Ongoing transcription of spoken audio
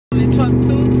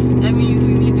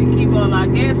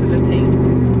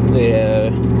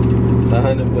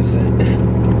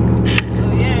100%. So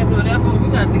yeah, so therefore we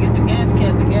got to get the gas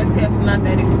cap. The gas cap's not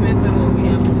that expensive when we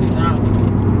have a few dollars.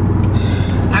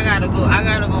 I gotta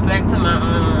go back to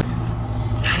my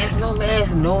There's no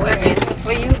mask nowhere in it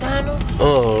for you, Donald.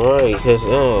 Alright, cause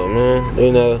man,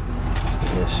 you know,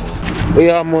 we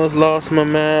almost lost my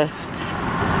mask.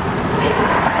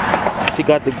 She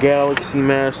got the Galaxy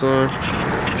mask on.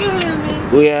 You hear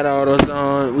me? We had all those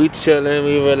on. We chilling,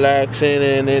 we relaxing,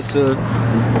 and it's a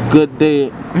good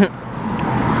day.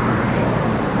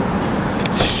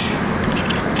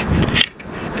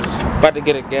 About to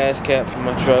get a gas cap for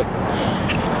my truck.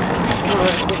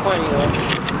 It's so funny, though.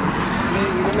 You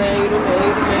the man.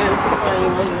 It's so funny,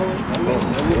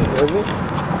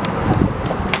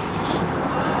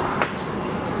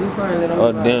 you find it on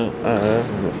Oh the damn! Alright,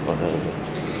 I'm gonna find it.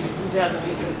 You have to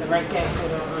make sure it's the right cap for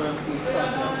the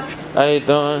How you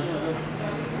doing?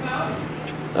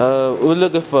 We're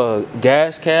looking for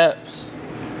gas caps.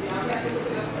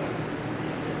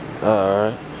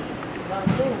 Alright.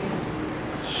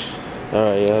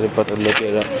 Alright, yeah, they about to look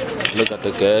at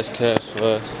the gas caps for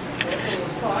us.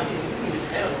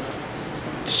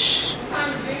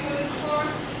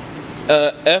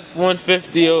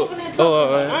 F-150. Oh,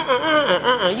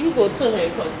 alright. You go to her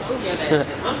and talk to her.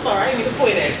 I'm sorry, I didn't mean to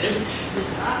point at you.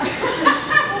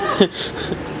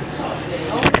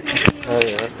 Oh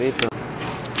yeah, that's deep.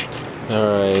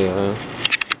 Alright,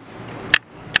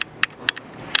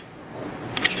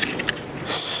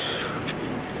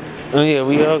 oh yeah,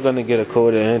 we are gonna get a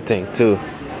code or anything too.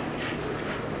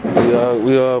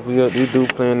 We do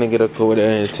plan to get a code or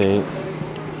anything.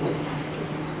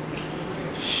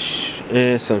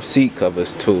 And some seat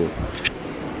covers too.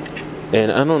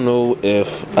 And I don't know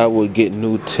if I would get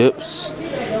new tips.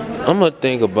 I'm gonna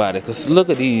think about it, cause look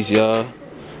at these, y'all.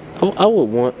 I would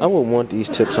want these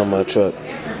tips on my truck.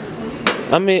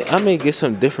 I may get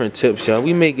some different tips, y'all.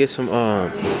 We may get some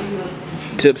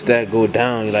tips that go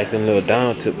down, like them little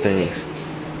down tip things.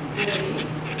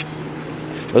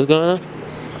 What's going on?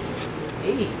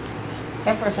 80.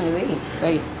 That first one is 80.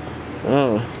 Say.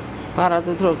 Oh. Para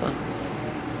tu troca.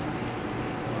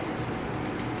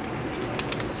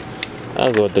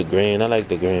 I'll go with the green. I like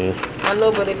the green. I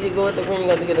know, but if you go with the green, you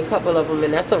got to get a couple of them,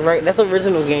 and that's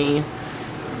original game.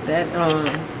 That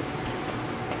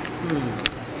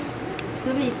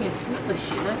so that you can smell the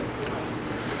shit, huh?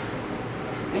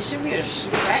 It should be a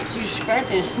scratch. You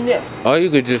scratch and sniff. Or you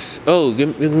could just you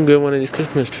can get one of these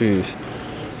Christmas trees.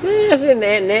 Man, that's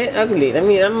that ugly. I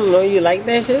mean, I don't know. You like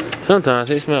that shit? Sometimes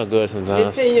they smell good.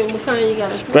 Sometimes, Depending on what kind you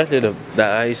got. especially the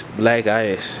ice, black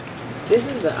ice. This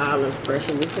is the island fresh,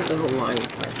 and this is the Hawaiian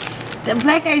fresh. The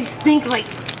black ice stink like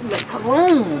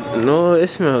cologne. No, it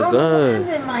smells good. I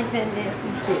didn't like that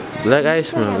nasty shit. Black ice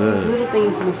smell Those good. little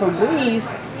things with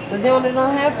Febreze, but they don't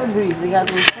have Febreze. They got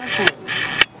those fresh ones.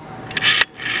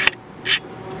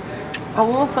 I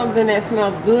want something that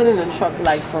smells good in the truck,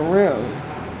 like for real.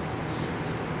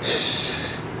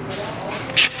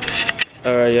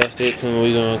 Alright, y'all stay tuned.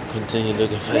 We're gonna continue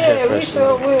looking for Yeah, we fresh.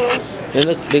 sure will. And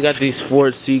look, they got these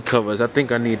Ford seat covers. I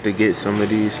think I need to get some of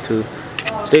these too.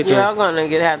 Stay tuned. Yeah, I'm gonna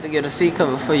have to get a seat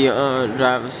cover for your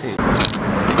driver's seat.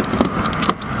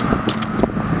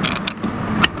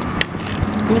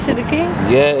 You see the key?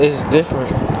 Yeah, it's different.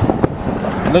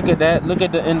 Look at that. Look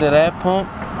at the end of that pump,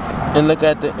 and look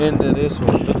at the end of this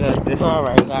one. Look how different. All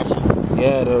right, gotcha.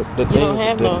 Yeah, the You things don't are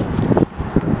have different. no.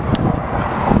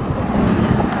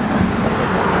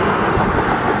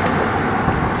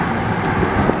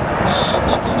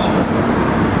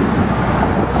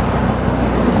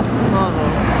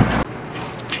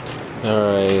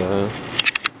 Alright,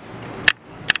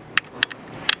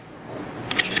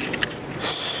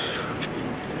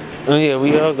 oh yeah,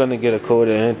 we are gonna get a code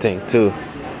or anything too.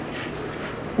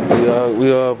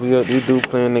 We do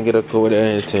plan to get a code or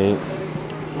anything.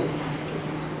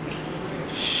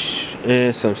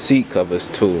 And some seat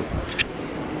covers too.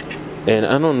 And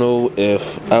I don't know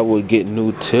if I would get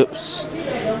new tips.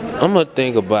 I'm gonna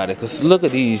think about it, cause look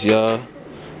at these, y'all.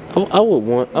 I would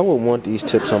want these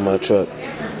tips on my truck.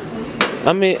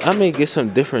 I may get some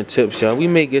different tips, y'all. We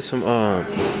may get some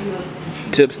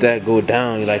tips that go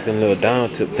down, like them little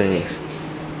down tip things.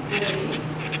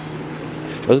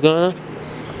 What's going on?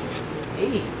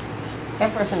 80. That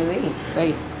first one is 80.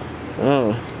 Say.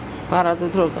 Oh. Para tu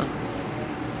troca.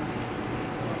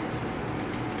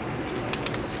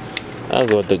 I'll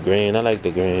go with the green. I like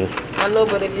the green. I know,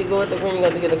 but if you go with the green, you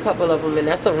got to get a couple of them, and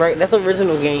that's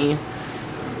original game.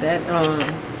 That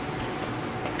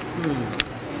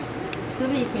so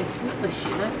that you can smell the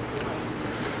shit, huh?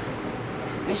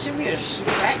 It should be a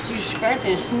scratch. You scratch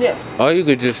and sniff. Or you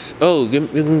could just you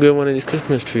can get one of these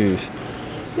Christmas trees.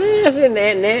 Man, That shit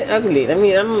that ugly. I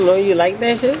mean, I don't know. You like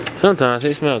that shit? Sometimes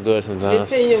they smell good. Sometimes,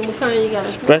 Depending on what kind you got.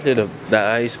 especially the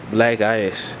ice, black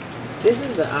ice. This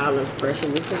is the olive fresh,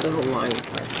 and this is the Hawaiian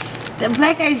fresh. The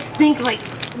black ice stink like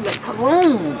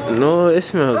cologne. No, it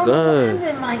smells good. I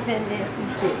didn't like that nasty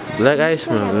shit. Black ice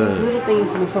smell These good. little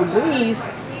things with Febreze,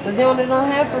 but they don't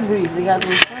have Febreze. They got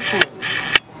them fresh ones.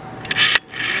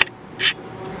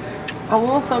 I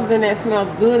want something that smells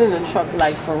good in the truck,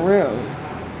 like for real.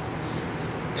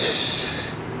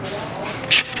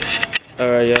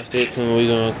 Alright, y'all stay tuned. We're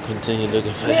gonna continue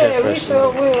looking for Yeah, we fresh.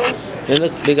 sure will. And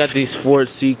look, they got these Ford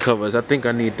seat covers. I think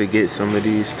I need to get some of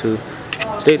these too.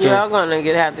 Stay tuned. Y'all gonna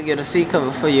have to get a seat cover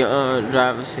for your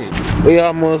driver's seat. We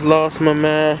almost lost my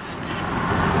mask.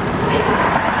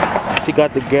 She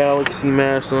got the Galaxy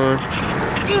mask on.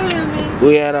 You hear me?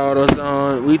 We had all those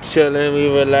on. We chilling, we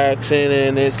relaxing,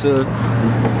 and it's a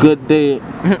good day.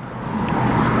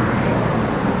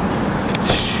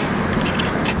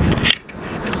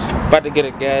 About to get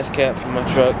a gas cap for my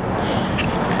truck.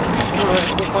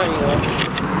 It's too funny, though.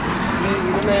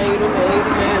 You the man.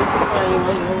 It's too funny.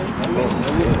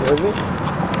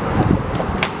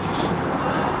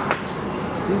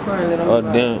 You find it on Oh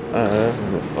the damn! Alright,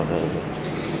 that's fine.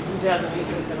 You have to make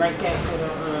sure it's the right cap for the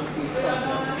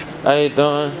How you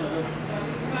doing?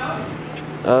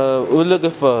 We're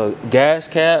looking for gas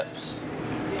caps.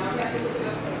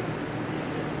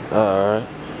 Alright.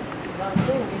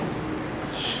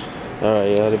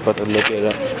 Alright, yeah, they about to look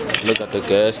at the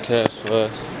gas caps for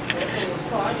us.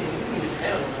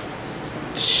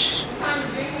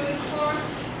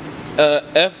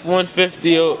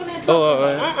 F-150. Oh,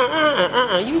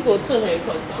 alright. You go to her and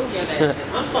talk to her.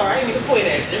 I'm sorry, I didn't even point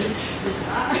at you.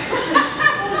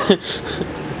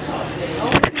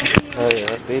 Oh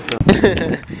yeah, stay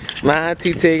tuned. My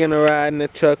auntie taking a ride in the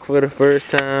truck for the first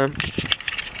time.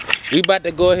 We about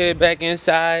to go ahead back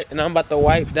inside, and I'm about to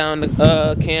wipe down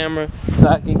the camera so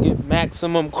I can get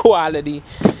maximum quality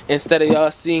instead of y'all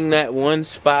seeing that one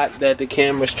spot that the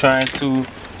camera's trying to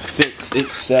fix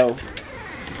itself.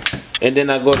 And then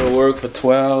I go to work for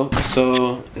 12,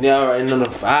 so y'all already know the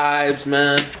vibes,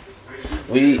 man.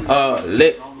 We are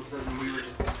lit.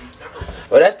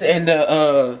 Well, that's the end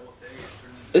of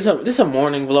this a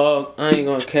morning vlog. I ain't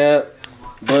gonna cap.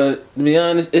 But to be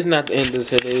honest, it's not the end of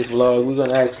today's vlog. We're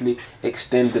gonna actually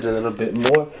extend it a little bit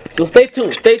more. So stay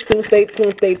tuned, stay tuned, stay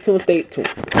tuned, stay tuned, stay tuned.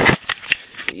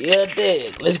 Yeah,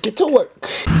 dig. Let's get to work.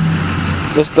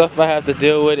 The stuff I have to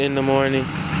deal with in the morning.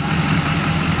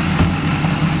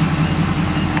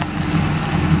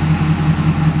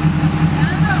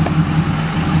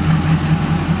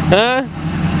 Huh?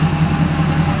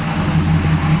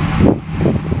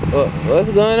 What's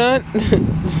going on?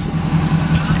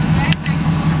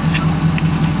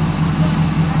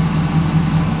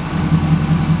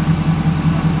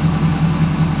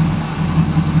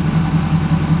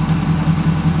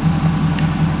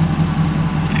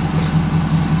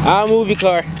 I'll move your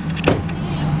car.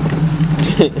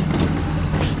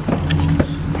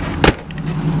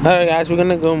 Alright guys, we're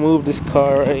gonna go move this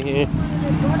car right here. It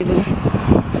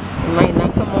might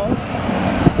not come off.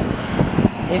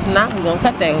 If not, we're gonna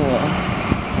cut that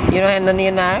hole. You don't have none of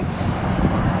your knives? I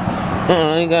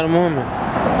ain't got them on me.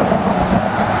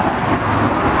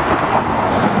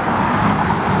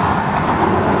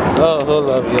 Oh, hold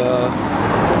up, y'all.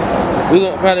 We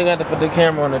probably got to put the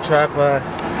camera on the tripod.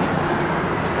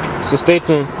 So stay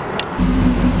tuned.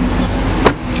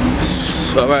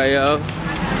 Alright, y'all.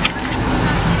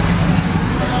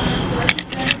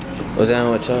 What's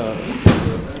down with y'all?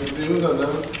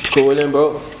 Cool then,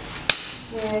 bro?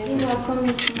 Yeah, you know,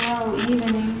 coming tomorrow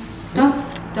evening. Don't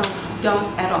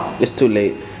at all. It's too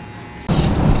late.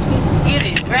 Get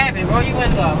it, grab it, roll your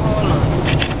window up. Hold on.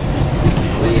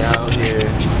 We out here.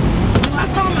 I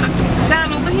called my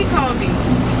Donald, what he called me? I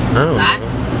don't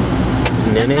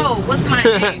know. Nene? No, what's my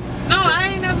name? No, I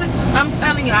ain't never. I'm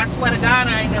telling you, I swear to God,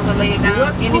 I ain't never laid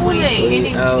down anyway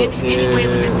with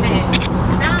this man.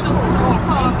 Donald, who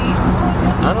called me?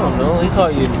 I don't know. He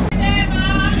called you.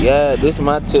 Yeah, this is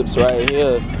my tips right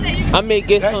here. I may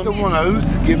get That's some. the one I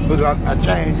used to get, but I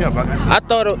changed up. I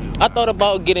thought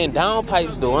about getting down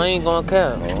pipes though. I ain't gonna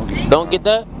care. Don't get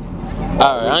that?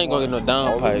 Alright, I ain't gonna get no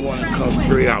down The one pipes. that comes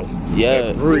straight out. Yeah.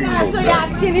 That breed more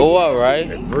better. Oh, alright.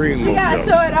 That breed more better.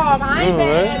 Show it off. I ain't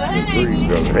Alright. That breed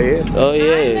better. Head. Oh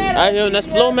yeah. I hear that's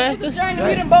Flow Masters? Yeah.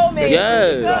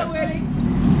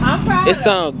 I'm proud It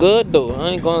sound good though. I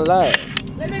ain't gonna lie.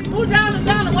 Let me move down.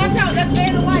 Watch out. Let's stay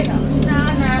in the white house.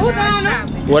 Move down.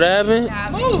 What happened?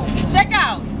 Move. Check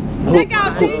out. See, I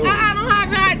don't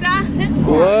have right down.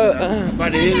 What?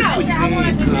 But it is what you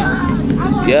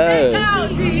Yeah.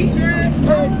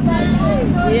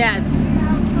 Yes.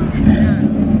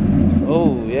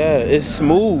 Oh yeah, it's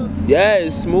smooth. Yeah,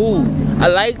 it's smooth. I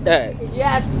like that.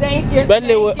 Yes, thank you.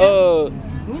 Especially with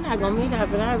We're not gonna meet up,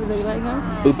 but I really like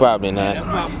him. we probably not.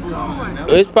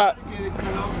 It's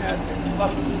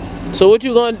So what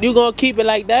you gonna keep it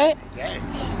like that?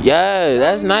 Yeah,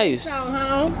 that's nice.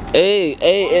 Hey,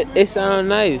 it sounds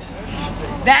nice.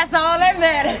 That's all that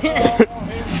matters.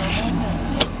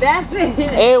 That's it.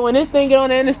 Hey, when this thing get on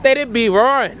the interstate, it be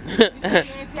roaring.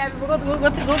 We'll go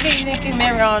get you next to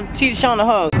Mary on T showing a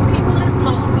hug. People is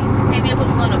nosy, and they was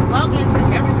gonna bug into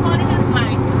every part of his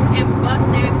life and bust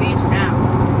their bitch down.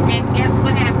 And guess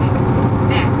what happened?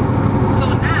 That. So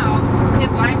now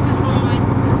his life is ruined,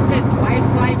 his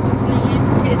wife's life is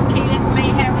ruined, his kids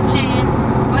may have a chance,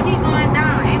 but he gonna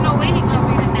die. Ain't no way he gonna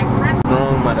be the next president.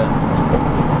 Wrong, mother.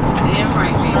 Damn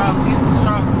right, baby. He's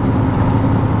strong.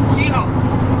 She home.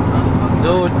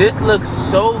 Dude, this looks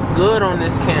so good on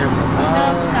this camera.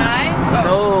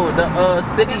 No, the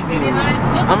city view.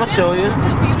 I'ma show you.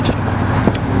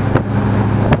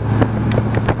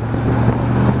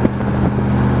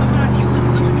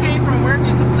 You came from work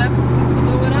and just left to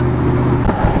go with us?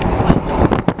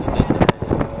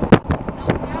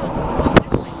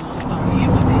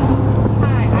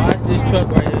 Watch this truck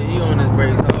right here. He on his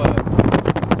brakes hard.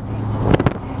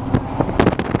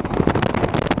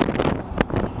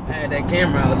 I had that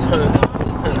camera out, so.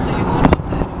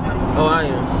 Oh, I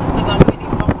am.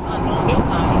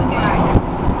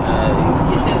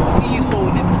 It's just please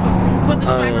hold it. Put the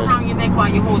strap around your neck while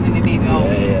you're holding it, baby.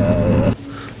 Yeah.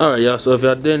 Alright, y'all. So if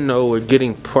y'all didn't know, we're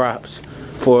getting props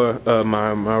for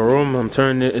my room. I'm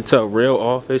turning it into a real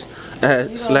office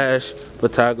slash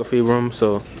photography room.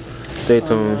 So stay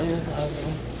tuned.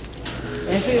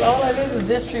 And see, all that is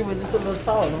this tree with this little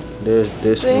taller. There's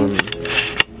this one.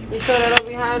 You saw that up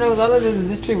behind those. All of this is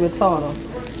this tree with taller.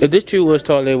 If this tree was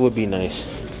taller, it would be nice.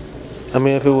 I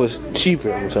mean, if it was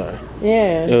cheaper, I'm sorry.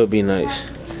 Yeah. It would be nice.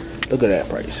 Look at that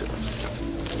price.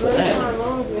 Look at my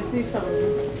lungs and see something.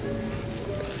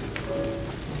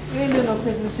 You ain't doing no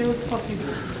Christmas. She was fucking.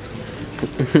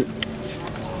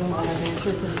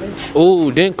 Oh,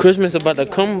 then Christmas about to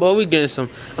come, boy. I'm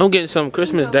getting some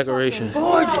Christmas decorations.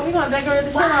 Gorgeous. We gonna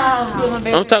decorate the house.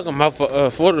 I'm talking about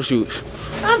for photo shoots.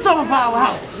 I'm talking about our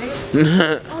house.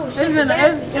 It's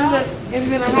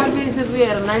been a hot minute since we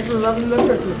had a nice and lovely little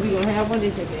Christmas. We gonna have one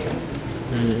this year.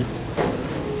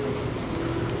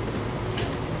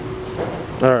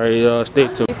 Alright, y'all, stay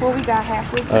tuned. Before we got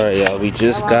halfway. Alright, y'all, we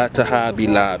just got to Hobby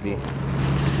Lobby.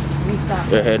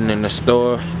 We're heading in the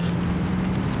store.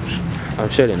 I'm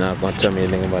sure they're not gonna tell me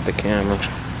anything about the camera.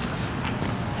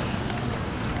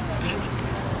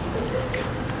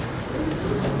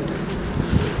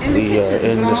 We are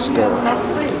in the store.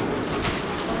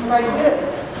 Like this.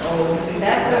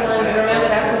 That's the one. Remember,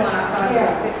 that's the one I saw.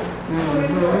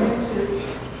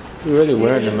 You're really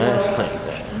wearing the mask like that.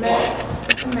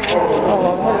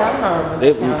 Oh,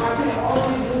 They, I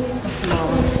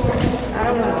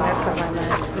don't want to mess up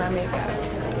my makeup.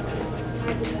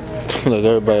 look,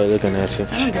 everybody looking at you.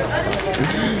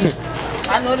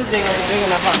 I know this thing is big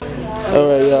enough.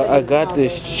 Alright, y'all, I got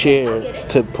this chair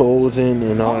to pose in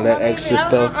and all that extra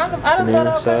stuff. I don't got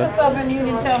all kinds of stuff and you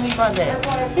didn't tell me about that.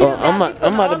 Oh, I'm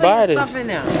about to buy this.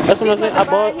 That's what I'm saying. I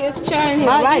bought his chair and his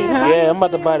light, huh? Yeah, I'm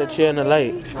about to buy the chair and the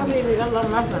light. I love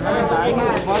my friend. I ain't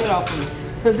gonna buy it off of me.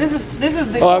 So this is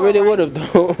the Oh, I really would have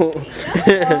though.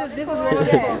 This is what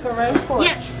it is, correct?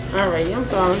 Yes. Alright, I'm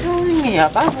sorry. Don't ring me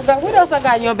up. I forgot. What else I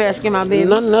got in your basket, my baby?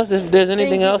 Nothing else. If there's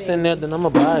anything else in there, then I'm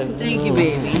gonna buy it. Thank you,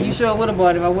 baby. You sure would have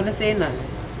bought it if I wouldn't have said nothing.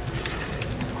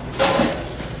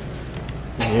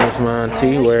 Here's my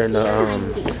auntie wearing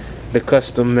the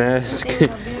custom mask.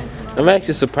 I'm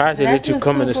actually surprised that you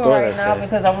come in the store like now that.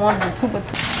 because I wanted the super.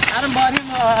 I done bought him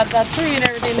a tree and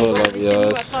everything. Oh, love He was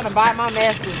yours. trying to buy my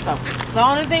mask and stuff. The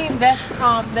only thing that's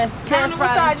terrifying. What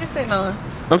side you sitting on?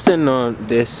 I'm sitting on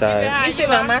this side. You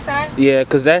sitting on my side? Yeah,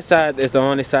 cause that side is the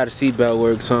only side the seatbelt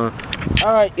works on.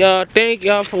 Alright, y'all, thank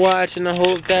y'all for watching. I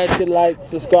hope that you like,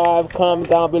 subscribe, comment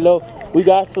down below. We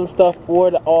got some stuff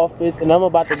for the office, and I'm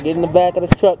about to get in the back of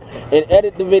the truck and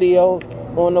edit the video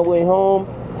on the way home.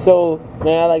 So,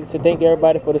 man, I like to thank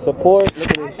everybody for the support.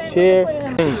 Look at this chair.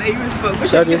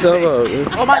 Shout yourself out.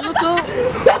 On my YouTube?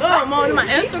 Oh, I'm on my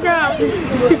Instagram.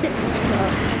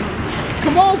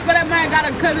 Come on, for that man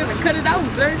gotta cut it out,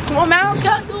 sir. Come on, man,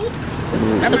 cut it.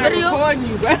 It's a video. Recording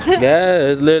you, bro. Yeah,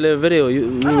 it's literally a video.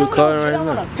 You recording right now. I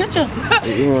want a picture.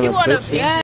 You want a picture? Yeah.